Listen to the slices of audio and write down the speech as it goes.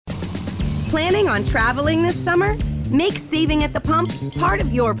Planning on traveling this summer? Make saving at the pump part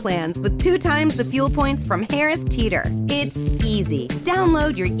of your plans with 2 times the fuel points from Harris Teeter. It's easy.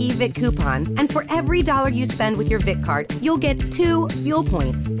 Download your eVic coupon, and for every dollar you spend with your Vic card, you'll get 2 fuel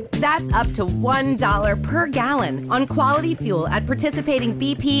points. That's up to $1 per gallon on quality fuel at participating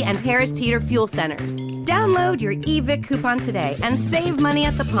BP and Harris Teeter fuel centers. Download your eVic coupon today and save money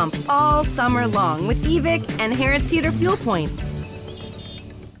at the pump all summer long with eVic and Harris Teeter fuel points.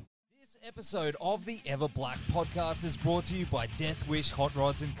 Episode of the Ever Black podcast is brought to you by Death Wish Hot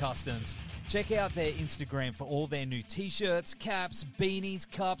Rods and Customs. Check out their Instagram for all their new t-shirts, caps, beanies,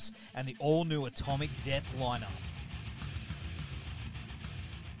 cups, and the all-new Atomic Death lineup.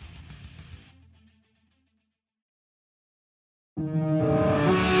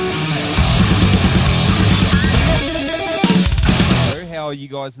 So, how are you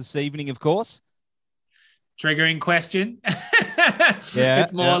guys this evening, of course? Triggering question.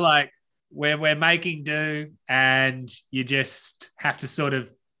 It's more like we're making do, and you just have to sort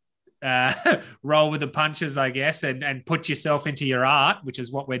of roll with the punches, I guess, and put yourself into your art, which is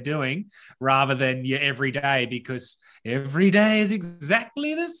what we're doing, rather than your everyday, because every day is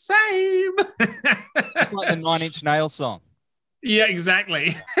exactly the same. It's like the 9 Inch Nails song. Yeah,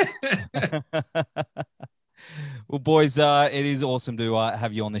 exactly. Well, boys, it is awesome to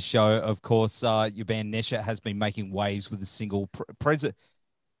have you on the show. Of course, your band Nesha has been making waves with the single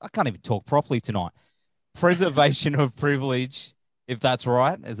I can't even talk properly tonight. Preservation of Privilege, if that's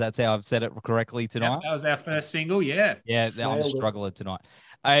right, as that's how I've said it correctly tonight. That was our first single, yeah. Yeah, I'm a struggler tonight.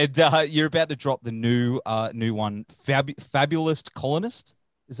 And you're about to drop the new one, Fabulous Colonist.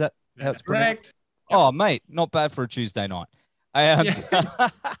 Is that how it's correct? Pronounced? Oh, mate, not bad for a Tuesday night. And,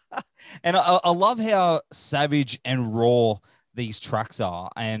 and I love how savage and raw these tracks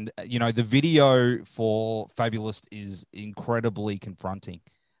are. And, you know, the video for Fabulous is incredibly confronting.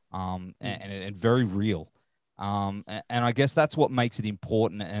 And very real. And I guess that's what makes it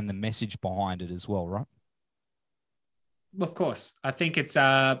important, and the message behind it as well, right? Of course. I think it's,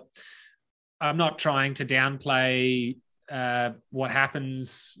 I'm not trying to downplay what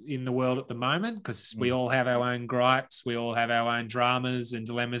happens in the world at the moment, because we all have our own gripes. We all have our own dramas and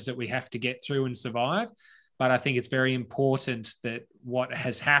dilemmas that we have to get through and survive. But I think it's very important that what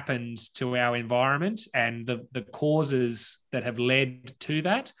has happened to our environment and the causes that have led to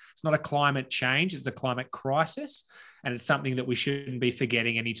that, it's not a climate change, it's a climate crisis. And it's something that we shouldn't be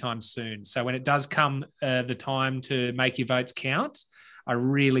forgetting anytime soon. So when it does come the time to make your votes count, I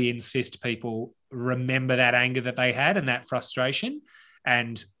really insist people remember that anger that they had and that frustration,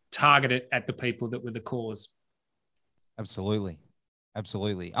 and target it at the people that were the cause. Absolutely.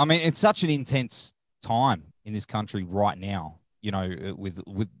 Absolutely. I mean, it's such an intense time in this country right now, you know, with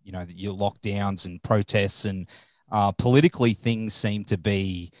you know, your lockdowns and protests, and politically things seem to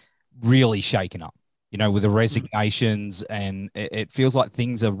be really shaken up, you know, with the resignations, and it feels like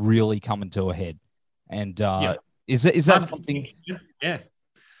things are really coming to a head. And is that something? Yeah,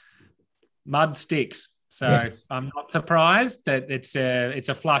 mud sticks. So yes. I'm not surprised that it's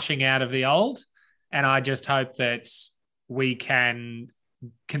a flushing out of the old, and I just hope that we can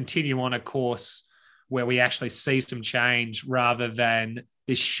continue on a course where we actually see some change, rather than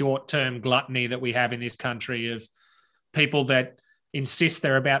this short-term gluttony that we have in this country of people that insist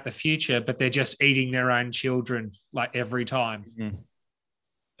they're about the future, but they're just eating their own children like every time. Mm-hmm.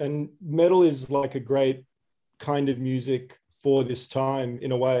 And metal is like a great kind of music for this time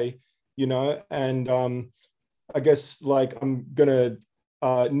in a way, you know, and I guess like I'm going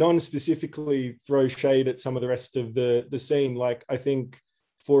to non-specifically throw shade at some of the rest of the scene. Like, I think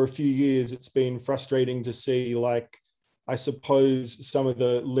for a few years, it's been frustrating to see, like, I suppose some of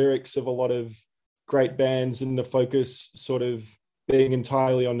the lyrics of a lot of great bands and the focus sort of being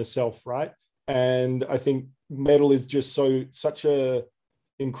entirely on the self, right? And I think metal is just such a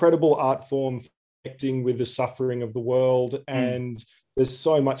incredible art form for connecting with the suffering of the world. And there's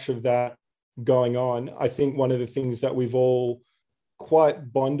so much of that going on. I think one of the things that we've all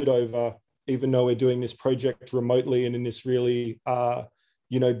quite bonded over, even though we're doing this project remotely and in this really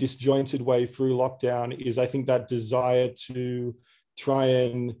disjointed way through lockdown, is I think that desire to try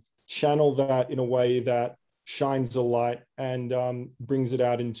and channel that in a way that shines a light and brings it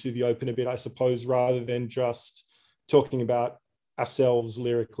out into the open a bit, I suppose, rather than just talking about ourselves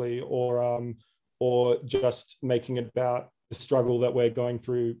lyrically, or just making it about the struggle that we're going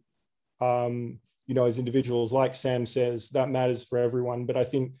through, as individuals. Like Sam says, that matters for everyone. But I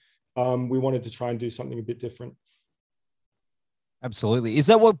think we wanted to try and do something a bit different. Absolutely. Is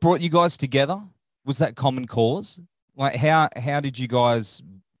that what brought you guys together? Was that common cause? Like, how did you guys,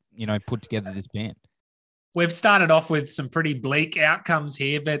 put together this band? We've started off with some pretty bleak outcomes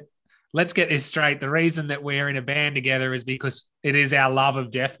here, but let's get this straight. The reason that we're in a band together is because it is our love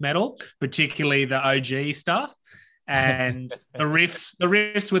of death metal, particularly the OG stuff. And the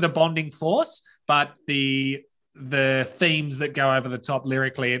riffs were the bonding force, but the themes that go over the top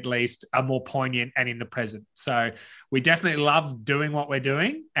lyrically, at least, are more poignant and in the present. So we definitely love doing what we're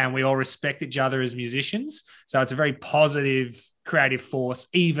doing, and we all respect each other as musicians. So it's a very positive creative force,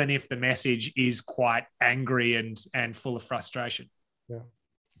 even if the message is quite angry and full of frustration.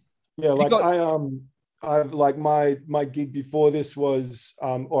 Yeah. Like I've like my gig before this was,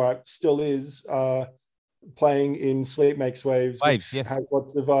 or it still is, playing in Sleep Makes Waves, which has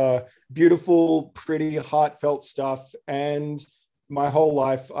lots of beautiful, pretty, heartfelt stuff. And my whole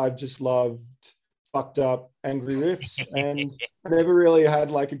life, I've just loved fucked up, angry riffs, and I never really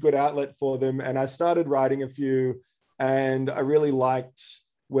had like a good outlet for them. And I started writing a few, and I really liked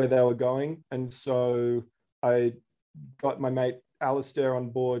where they were going. And so I got my mate Alistair on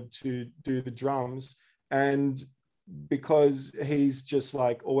board to do the drums. And because he's just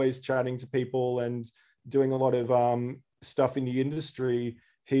like always chatting to people and doing a lot of stuff in the industry,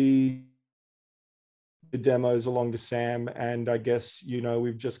 the demos along to Sam, and I guess, you know,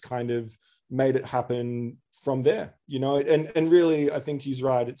 we've just kind of made it happen from there, you know. And really, I think he's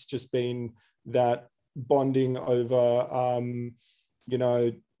right. It's just been that bonding over, you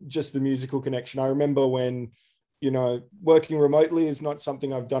know, just the musical connection. I remember when, you know, working remotely is not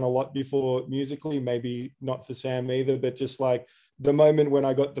something I've done a lot before musically, maybe not for Sam either, but just like the moment when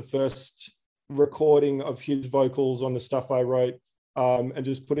I got the first recording of his vocals on the stuff I wrote, and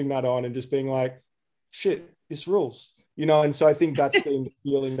just putting that on and just being like, shit, this rules, you know. And so I think that's been the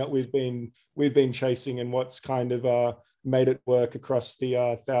feeling that we've been chasing, and what's kind of made it work across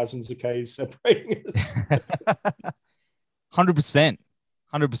the thousands of Ks separating us. 100%.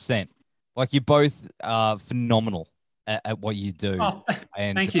 Like, you're both phenomenal at what you do. Oh,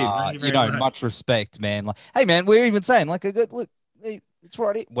 and thank you. You know, much respect, man. Like, hey man, we're even saying like a good look, it's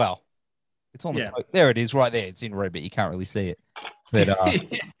right here. Well, it's on the there it is right there. It's in red, but you can't really see it. But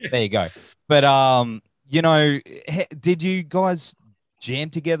there you go. But you know, did you guys jam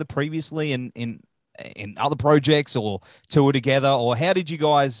together previously in other projects or tour together, or how did you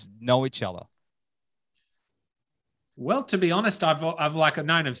guys know each other? Well, to be honest, I've like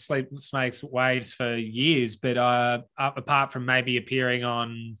known of Sleep Makes Waves for years, but apart from maybe appearing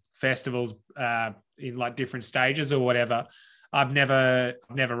on festivals in like different stages or whatever, I've never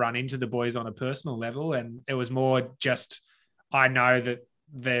run into the boys on a personal level. And it was more just, I know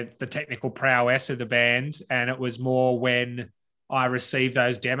that the technical prowess of the band, and it was more when I received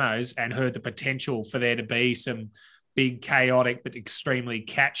those demos and heard the potential for there to be some big, chaotic but extremely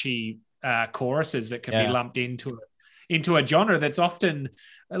catchy choruses that can be lumped into a genre that's often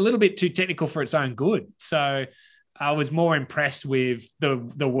a little bit too technical for its own good. So I was more impressed with the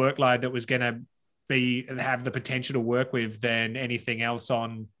workload that was going to have the potential to work with than anything else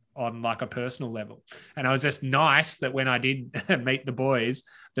on like a personal level. And I was just nice that when I did meet the boys,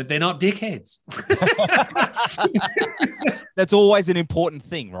 that they're not dickheads. That's always an important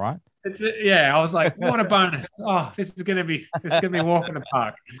thing, right? I was like, what a bonus. Oh, this is gonna be walk in the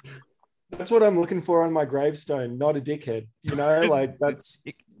park. That's what I'm looking for on my gravestone, not a dickhead, you know. Like, that's,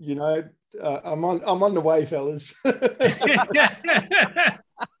 you know, I'm on the way, fellas.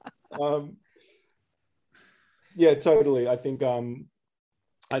 Yeah, totally. I think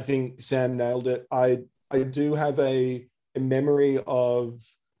Sam nailed it. I do have a memory of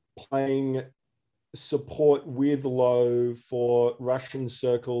playing support with Low for Russian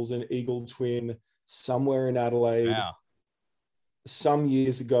Circles and Eagle Twin somewhere in Adelaide some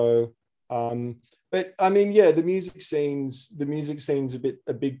years ago. But I mean, yeah, the music scene's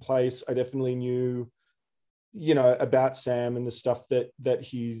a big place. I definitely knew, you know, about Sam and the stuff that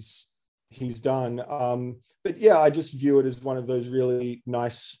he's done. But yeah, I just view it as one of those really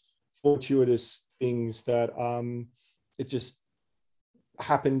nice, fortuitous things that it just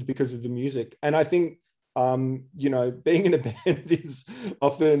happened because of the music. And I think, you know, being in a band is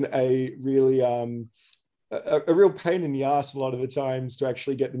often a really a real pain in the ass a lot of the times to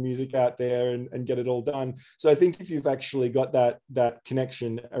actually get the music out there and get it all done. So I think if you've actually got that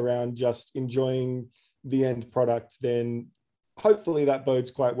connection around just enjoying the end product, then hopefully that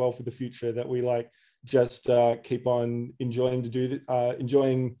bodes quite well for the future, that we like just keep on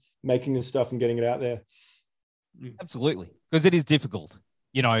enjoying making this stuff and getting it out there. Absolutely, because it is difficult.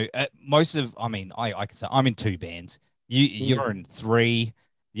 You know, I can say I'm in 2 bands. You're in 3.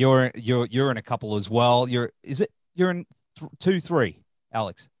 You're in a couple as well. You're in 2, 3,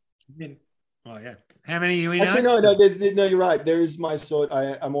 Alex? Oh yeah. How many are you in? Actually, no, you're right. There is my sort.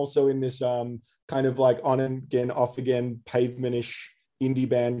 I'm also in this kind of like on and again, off again, pavement-ish indie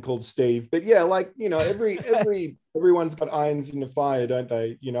band called Steve. But yeah, like, you know, everyone's got irons in the fire, don't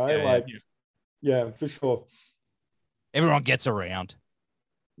they? You know, yeah, for sure. Everyone gets around.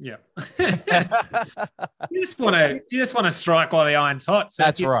 Yeah. You just want to strike while the iron's hot. So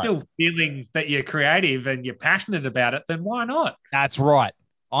That's if you're right. still feeling that you're creative and you're passionate about it, then why not? That's right.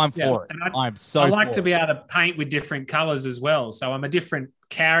 I'm Yeah. for it. And I'm so I like for to it. be able to paint with different colors as well. So I'm a different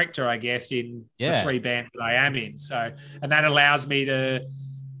character, I guess, in the three bands that I am in. So, and that allows me to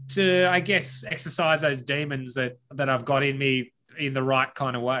I guess, exercise those demons that I've got in me in the right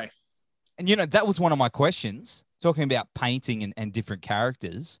kind of way. And, you know, that was one of my questions, talking about painting and different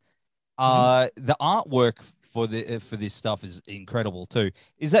characters. The artwork for this stuff is incredible too.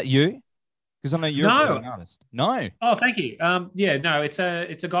 Is that you? Because I know you're an artist. No. Oh, thank you. Yeah, no, it's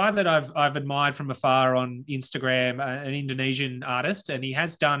a guy that I've admired from afar on Instagram, an Indonesian artist, and he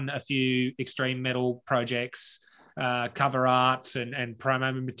has done a few extreme metal projects, cover arts and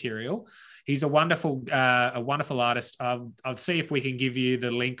promo material. He's a wonderful artist. I'll see if we can give you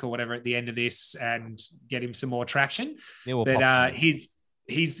the link or whatever at the end of this and get him some more traction. Yeah, we'll but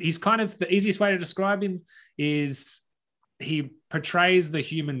he's kind of, the easiest way to describe him is he portrays the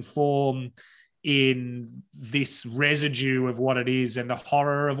human form in this residue of what it is and the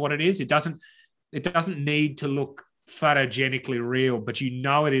horror of what it is. It doesn't need to look photogenically real, but you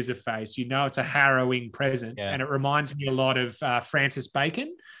know it is a face. You know it's a harrowing presence, and it reminds me a lot of Francis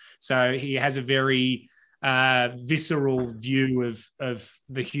Bacon. So he has a very visceral view of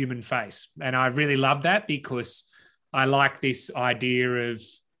the human face, and I really love that because I like this idea of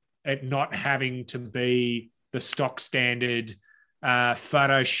it not having to be the stock standard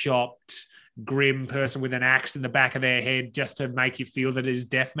photoshopped grim person with an axe in the back of their head just to make you feel that it is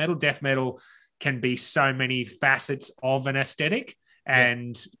death metal. Death metal can be so many facets of an aesthetic,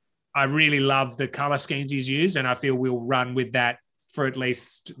 and I really love the color schemes he's used, and I feel we'll run with that for at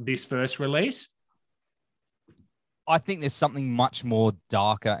least this first release. I think there's something much more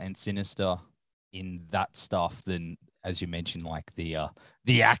darker and sinister in that stuff than, as you mentioned, like the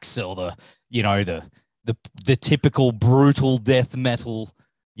axe or the typical brutal death metal,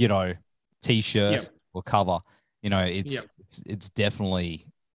 t-shirt or cover. It's definitely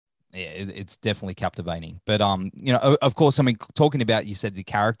it's definitely captivating. But of course, I mean, talking about, you said the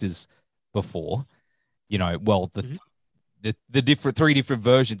characters before, the different three different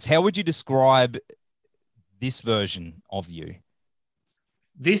versions. How would you describe this version of you?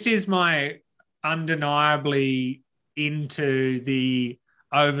 This is my undeniably into the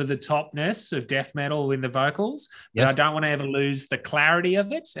over-the-topness of death metal in the vocals, but I don't want to ever lose the clarity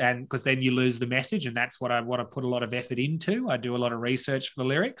of it, and because then you lose the message, and that's what I want to put a lot of effort into. I do a lot of research for the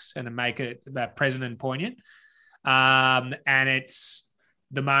lyrics and to make it present and poignant. And it's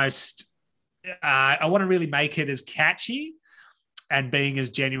the most, I want to really make it as catchy and being as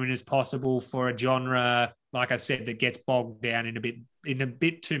genuine as possible for a genre, like I said, that gets bogged down in a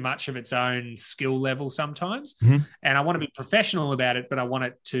bit too much of its own skill level sometimes. Mm-hmm. And I want to be professional about it, but I want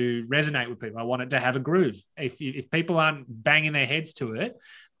it to resonate with people. I want it to have a groove. If people aren't banging their heads to it,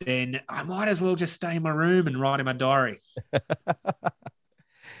 then I might as well just stay in my room and write in my diary.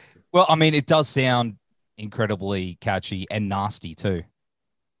 Well, I mean, it does sound incredibly catchy and nasty too.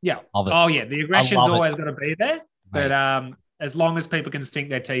 Yeah. Love it. Oh yeah. The aggression's always got to be there, Mate. but as long as people can sink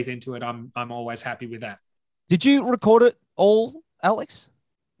their teeth into it, I'm always happy with that. Did you record it all, Alex,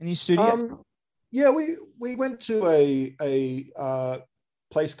 in your studio? Yeah, we went to a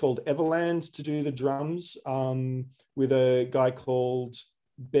place called Everland to do the drums with a guy called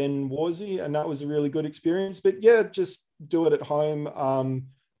Ben Warzy, and that was a really good experience. But yeah, just do it at home.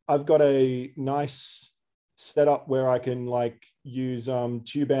 I've got a nice setup where I can like use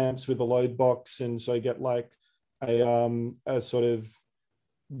tube amps with a load box, and so I get like a sort of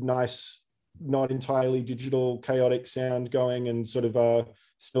nice, not entirely digital, chaotic sound going, and sort of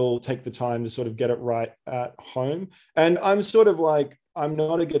still take the time to sort of get it right at home. And I'm sort of like, I'm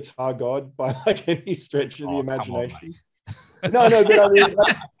not a guitar god by like any stretch of the imagination. But I mean,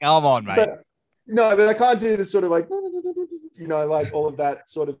 come on, mate. But I can't do the sort of like, like all of that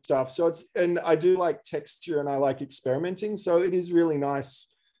sort of stuff. So and I do like texture and I like experimenting. So it is really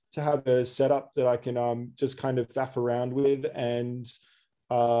nice to have a setup that I can just kind of faff around with and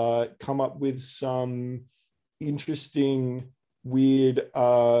come up with some interesting, weird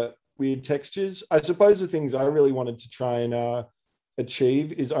textures. I suppose the things I really wanted to try and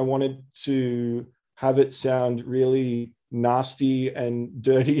achieve is I wanted to have it sound really nasty and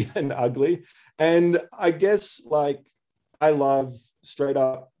dirty and ugly. And I guess like I love straight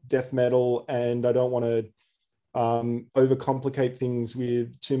up death metal, and I don't want to overcomplicate things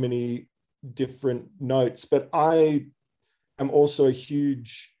with too many different notes, but I am also a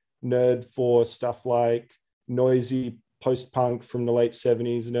huge nerd for stuff like noisy post-punk from the late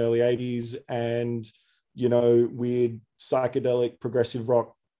 70s and early 80s, and, you know, weird psychedelic progressive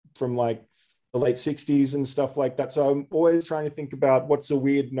rock from like the late 60s and stuff like that. So I'm always trying to think about what's a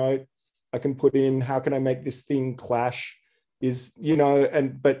weird note I can put in, how can I make this thing clash, is, you know,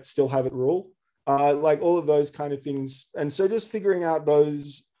 and but still have it rule. Like all of those kind of things. And so just figuring out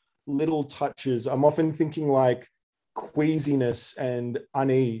those little touches. I'm often thinking like queasiness and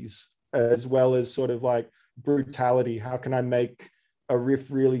unease, as well as sort of like brutality. How can I make a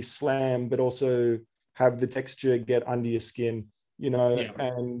riff really slam, but also have the texture get under your skin, you know,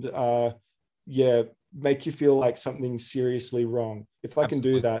 and make you feel like something's seriously wrong. If I can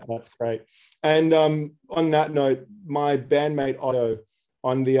do that, that's great. And on that note, my bandmate Otto,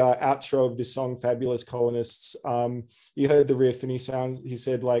 on the outro of this song, Fabulous Colonists, he heard the riff and he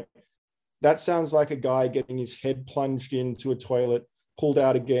said like, that sounds like a guy getting his head plunged into a toilet, pulled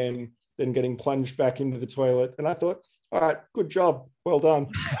out again, then getting plunged back into the toilet. And I thought, all right, good job. Well done.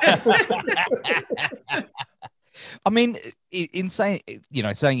 I mean, in saying, you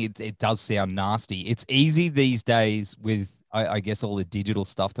know, saying it does sound nasty. It's easy these days with, I guess, all the digital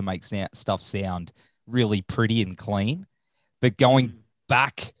stuff to make stuff sound really pretty and clean. But going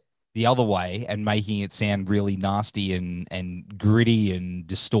back the other way and making it sound really nasty and gritty and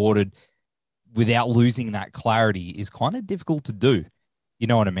distorted without losing that clarity is kind of difficult to do. You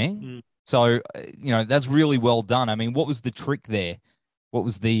know what I mean? So, you know, that's really well done. I mean, what was the trick there? What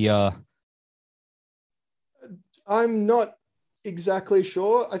was the... I'm not exactly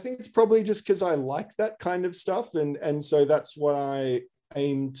sure. I think it's probably just because I like that kind of stuff. And so that's what I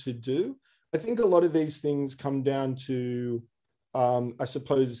aim to do. I think a lot of these things come down to, I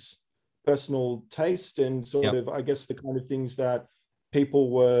suppose, personal taste and sort of, I guess, the kind of things that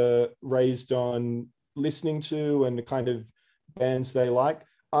people were raised on listening to and the kind of bands they like.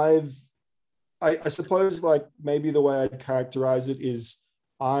 I suppose, like, maybe the way I'd characterize it is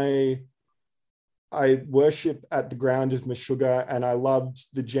I worship at the ground of Meshuggah, and I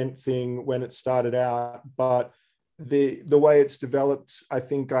loved the djent thing when it started out, but the way it's developed, I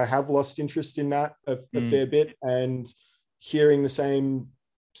think I have lost interest in that a fair bit, and hearing the same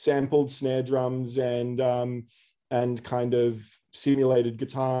sampled snare drums and kind of simulated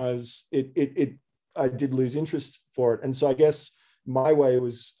guitars, I did lose interest for it. And so I guess my way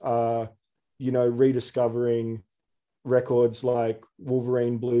was, rediscovering records like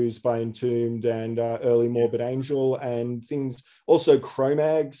Wolverine Blues by Entombed and early Morbid Angel and things. Also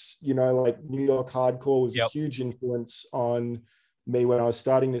Cro-Mags, like New York hardcore was a huge influence on me when I was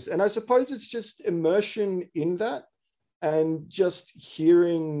starting this. And I suppose it's just immersion in that and just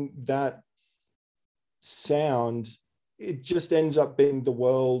hearing that sound, it just ends up being the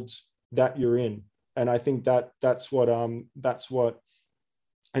world that you're in. And I think that's what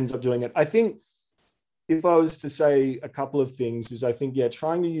ends up doing it. I think if I was to say a couple of things is I think,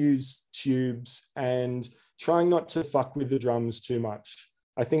 trying to use tubes and trying not to fuck with the drums too much.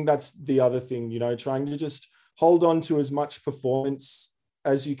 I think that's the other thing, trying to just hold on to as much performance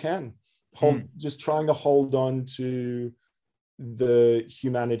as you can. Just trying to hold on to the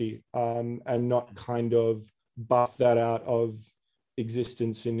humanity and not kind of buff that out of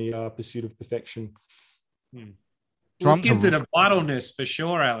existence in the pursuit of perfection. It gives it a vitalness for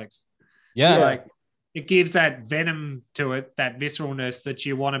sure, Alex. It gives that venom to it, that visceralness that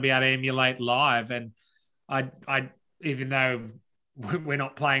you want to be able to emulate live. And I even though we're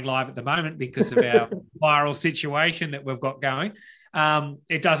not playing live at the moment because of our viral situation that we've got going,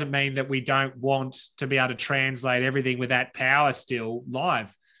 it doesn't mean that we don't want to be able to translate everything with that power still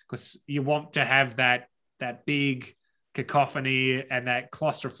live, because you want to have that big cacophony and that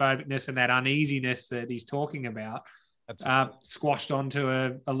claustrophobicness and that uneasiness that he's talking about. Squashed onto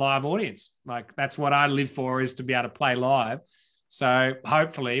a live audience. Like, that's what I live for, is to be able to play live. So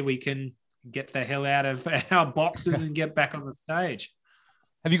hopefully we can get the hell out of our boxes and get back on the stage.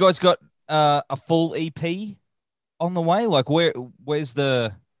 Have you guys got a full EP on the way? Like, where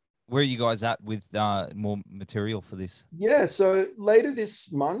are you guys at with more material for this? Yeah, so later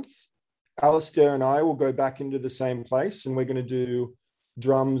this month, Alistair and I will go back into the same place, and we're going to do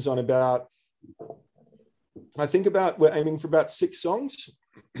drums on we're aiming for about 6 songs.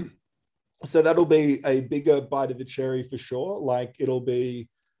 So that'll be a bigger bite of the cherry for sure. Like, it'll be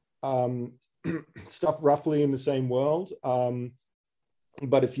stuff roughly in the same world,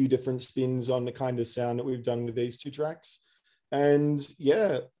 but a few different spins on the kind of sound that we've done with these 2 tracks. And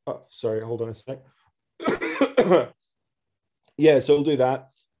hold on a sec. So we'll do that.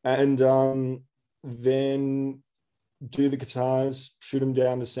 And then do the guitars, shoot them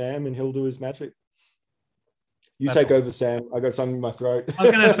down to Sam, and he'll do his magic. You take over, Sam. I got something in my throat. I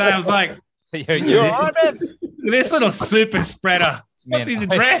was going to say, I was like, You're all right, man? this little super spreader. What's his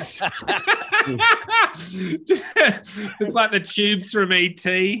address? It's like the tubes from ET,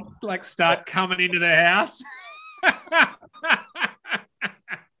 like start coming into the house.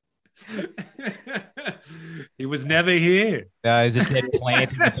 He was never here. There's a dead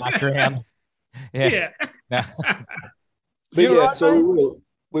plant in the background. Yeah. No. But yeah, so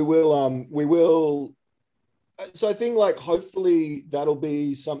we will. So I think like hopefully that'll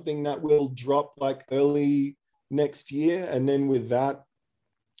be something that will drop like early next year, and then with that,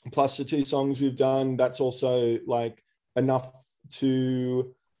 plus the 2 songs we've done, that's also like enough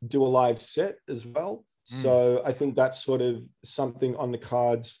to do a live set as well. So I think that's sort of something on the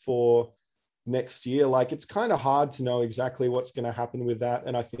cards for next year. Like it's kind of hard to know exactly what's going to happen with that,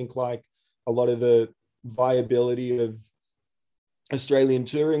 and I think like a lot of the viability of Australian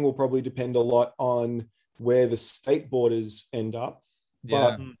touring will probably depend a lot on where the state borders end up.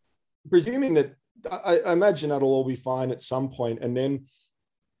 But presuming that, I imagine that'll all be fine at some point. And then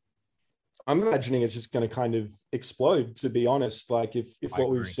I'm imagining it's just going to kind of explode, to be honest. Like if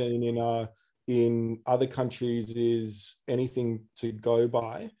what we've seen in other countries is anything to go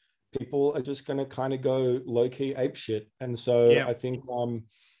by, people are just going to kind of go low-key apeshit. And so I think,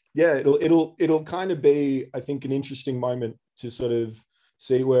 it'll kind of be, I think, an interesting moment to sort of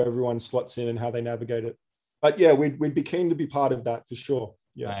see where everyone slots in and how they navigate it. But yeah, we'd be keen to be part of that for sure.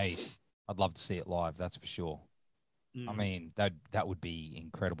 Yeah, hey, I'd love to see it live. That's for sure. I mean, that would be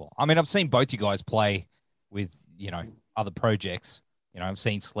incredible. I mean, I've seen both you guys play with, other projects. I've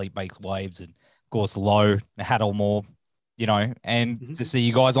seen Sleep Makes Waves and, of course, Low, Haddlemore, and to see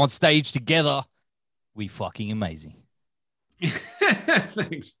you guys on stage together, we fucking amazing.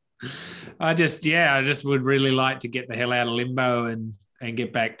 Thanks. I just would really like to get the hell out of limbo and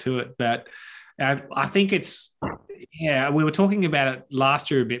get back to it. But I think we were talking about it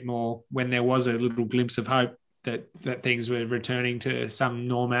last year a bit more when there was a little glimpse of hope that things were returning to some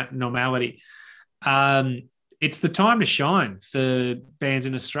normality. It's the time to shine for bands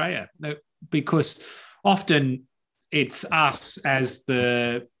in Australia, because often it's us as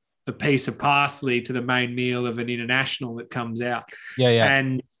the piece of parsley to the main meal of an international that comes out. Yeah.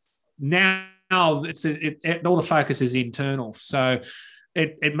 And now all the focus is internal. So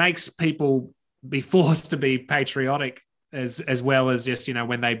it makes people be forced to be patriotic as well as just,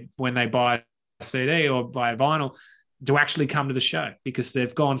 when they buy a CD or buy a vinyl, to actually come to the show, because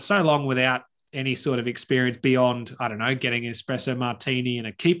they've gone so long without any sort of experience beyond, I don't know, getting an espresso martini and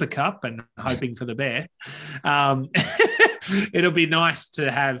a keeper cup and hoping for the best. It'll be nice to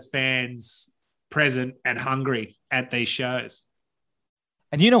have fans present and hungry at these shows.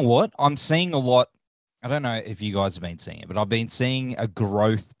 And you know what? I'm seeing a lot. I don't know if you guys have been seeing it, but I've been seeing a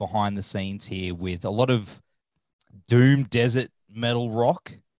growth behind the scenes here with a lot of doom desert metal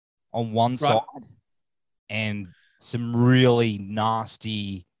rock on one side and some really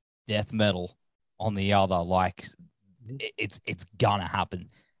nasty death metal on the other. Like it's gonna happen.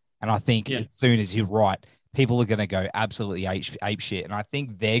 And I think as soon as you're right, people are going to go absolutely ape shit. And I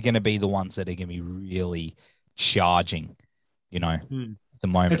think they're going to be the ones that are going to be really charging, at the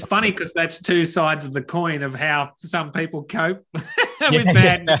moment. It's funny because that's two sides of the coin of how some people cope with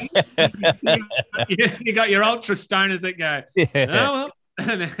bad news. You got your ultra stoners that go,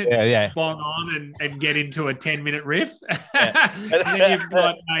 and then bong on and get into a 10-minute riff. And then you've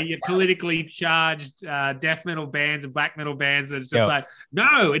got your politically charged death metal bands and black metal bands that's just like,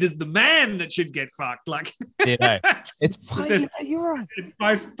 no, it is the man that should get fucked. Like, it's you're right. It's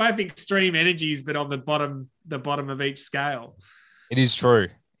both extreme energies, but on the bottom of each scale. It is true.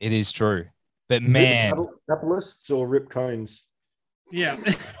 It is true. But man, capitalists or rip cones. Yeah.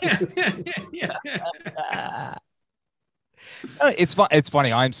 It's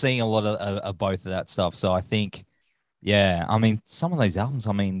funny. I'm seeing a lot of both of that stuff. So I think, I mean, some of those albums,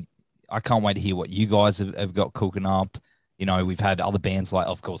 I mean, I can't wait to hear what you guys have got cooking up. We've had other bands like,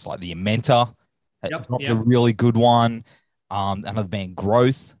 of course, like the Amenta dropped a really good one. Another band,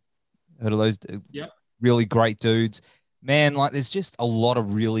 Growth. Heard of those? Really great dudes. Man, like there's just a lot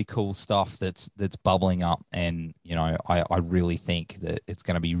of really cool stuff that's bubbling up, and I really think that it's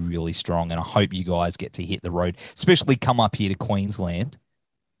going to be really strong, and I hope you guys get to hit the road, especially come up here to Queensland.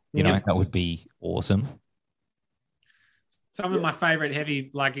 That would be awesome. Some of my favorite heavy,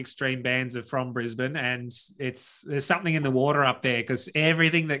 like extreme bands are from Brisbane, and there's something in the water up there because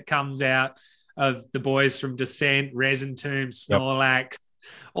everything that comes out of the boys from Descent, Resin Tomb, Snorlax.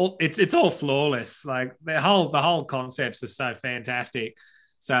 It's all flawless. Like the whole concepts are so fantastic.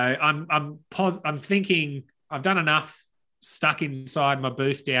 So I'm thinking I've done enough stuck inside my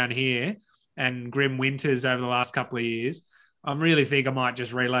booth down here and grim winters over the last couple of years, I really think I might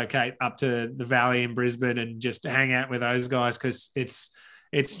just relocate up to the Valley in Brisbane and just hang out with those guys, because it's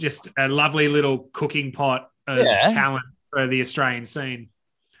just a lovely little cooking pot of talent for the Australian scene.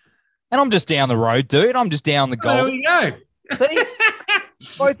 And I'm just down the road, dude. I'm just down the Gold. There we go. See?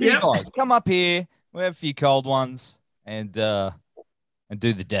 Both you guys, come up here. We have a few cold ones and do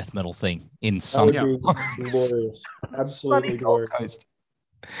the death metal thing in sunny glorious. Absolutely glorious.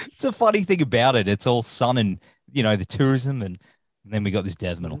 It's a funny thing about it. It's all sun and, the tourism, and then we got this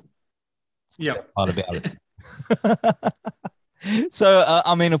death metal. Yeah. Part about it. So,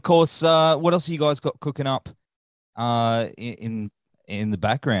 of course, what else have you guys got cooking up in the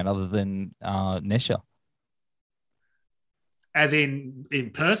background other than Nesha? As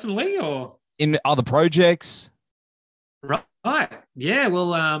in personally, or in other projects? Right. Yeah. Well,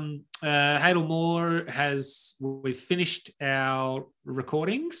 Hadel Moore we've finished our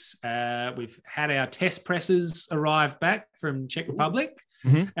recordings. We've had our test presses arrive back from Czech Republic,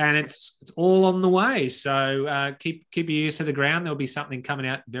 and it's all on the way. So keep your ears to the ground. There'll be something coming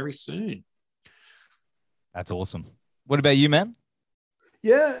out very soon. That's awesome. What about you, man?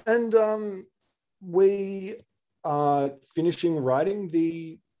 Yeah. And we are finishing writing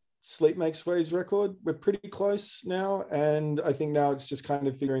the Sleep Makes Waves record. We're pretty close now, and I think now it's just kind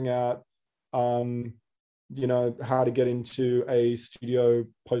of figuring out how to get into a studio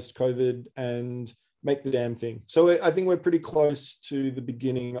post-COVID and make the damn thing. So I think we're pretty close to the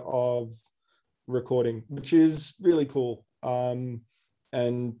beginning of recording, which is really cool, and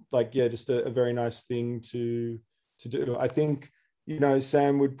just a very nice thing to do. I think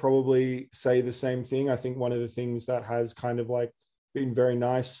Sam would probably say the same thing. I think one of the things that has kind of been very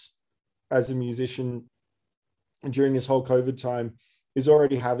nice as a musician during this whole COVID time is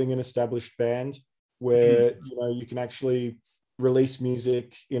already having an established band where, you can actually release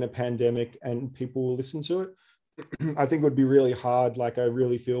music in a pandemic and people will listen to it. I think it would be really hard. I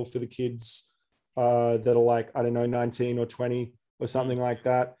really feel for the kids that are 19 or 20 or something like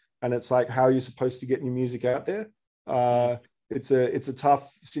that. And it's how are you supposed to get your music out there? It's a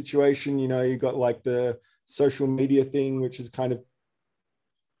tough situation. You've got the social media thing, which is kind of,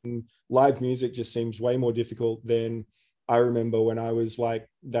 live music just seems way more difficult than I remember when I was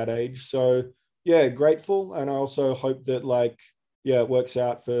that age. So yeah, grateful. And I also hope that it works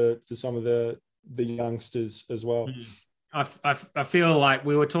out for some of the youngsters as well. I feel like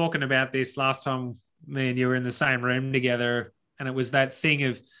we were talking about this last time me and you were in the same room together, and it was that thing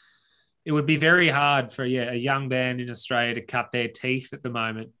of, it would be very hard for a young band in Australia to cut their teeth at the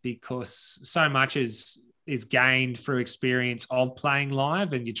moment, because so much is gained through experience of playing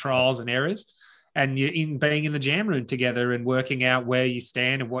live and your trials and errors, and you're being in the jam room together and working out where you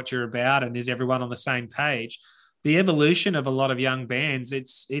stand and what you're about, and is everyone on the same page. The evolution of a lot of young bands,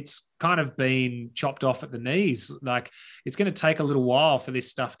 it's kind of been chopped off at the knees. It's going to take a little while for this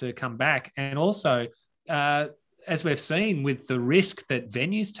stuff to come back. And also, as we've seen with the risk that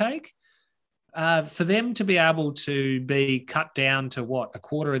venues take, for them to be able to be cut down to a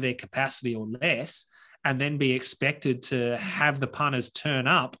quarter of their capacity or less, and then be expected to have the punters turn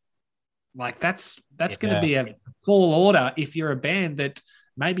up, that's going to be a tall order if you're a band that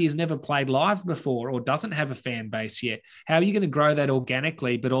maybe has never played live before or doesn't have a fan base yet. How are you going to grow that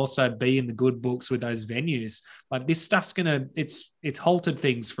organically, but also be in the good books with those venues? This stuff's it's halted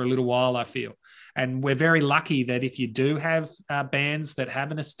things for a little while, I feel. And we're very lucky that if you do have bands that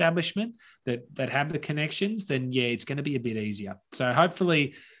have an establishment, that have the connections, then it's going to be a bit easier. So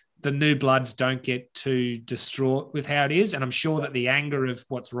hopefully the new bloods don't get too distraught with how it is. And I'm sure that the anger of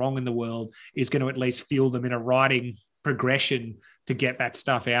what's wrong in the world is going to at least fuel them in a writing progression to get that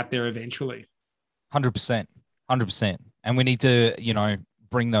stuff out there eventually. 100%. And we need to,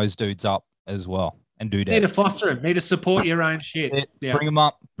 bring those dudes up as well and do that. Need to foster them, need to support your own shit. Yeah. Bring them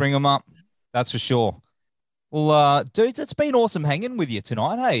up. That's for sure. Well, dudes, it's been awesome hanging with you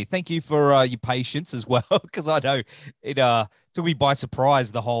tonight. Hey, thank you for your patience as well, because I know it took me by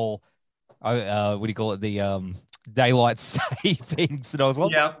surprise, the whole, what do you call it, the daylight savings. And I was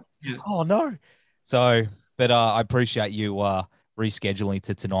like, oh, no. So, but I appreciate you rescheduling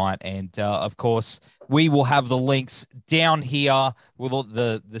to tonight. And, of course, we will have the links down here with all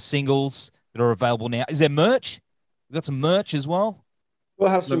the singles that are available now. Is there merch? We've got some merch as well. We'll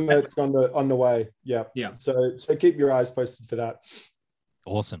have some merch on the way. Yeah. So keep your eyes posted for that.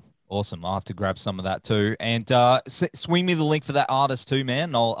 Awesome. I'll have to grab some of that too. And swing me the link for that artist too,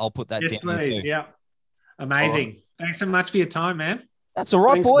 man. I'll put that down. Please. Yeah. Amazing. Right. Thanks so much for your time, man. That's all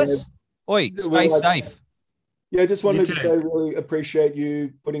right, thanks, boys. Man. Oi, stay safe. Yeah, just wanted to say really appreciate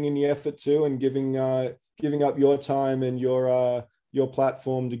you putting in the effort too and giving up your time and your your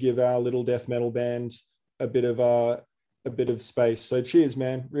platform to give our little death metal band a bit of space. So cheers,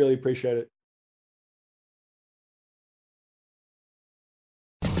 man. Really appreciate it.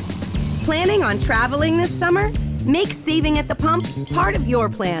 Planning on traveling this summer? Make saving at the pump part of your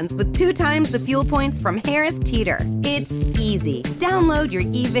plans with 2 times the fuel points from Harris Teeter. It's easy. Download your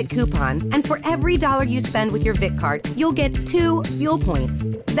eVic coupon, and for every $1 you spend with your Vic card, you'll get 2 fuel points.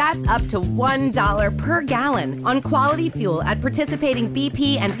 That's up to $1 per gallon on quality fuel at participating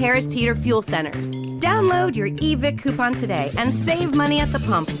BP and Harris Teeter fuel centers. Download your eVic coupon today and save money at the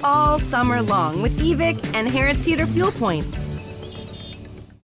pump all summer long with eVic and Harris Teeter fuel points.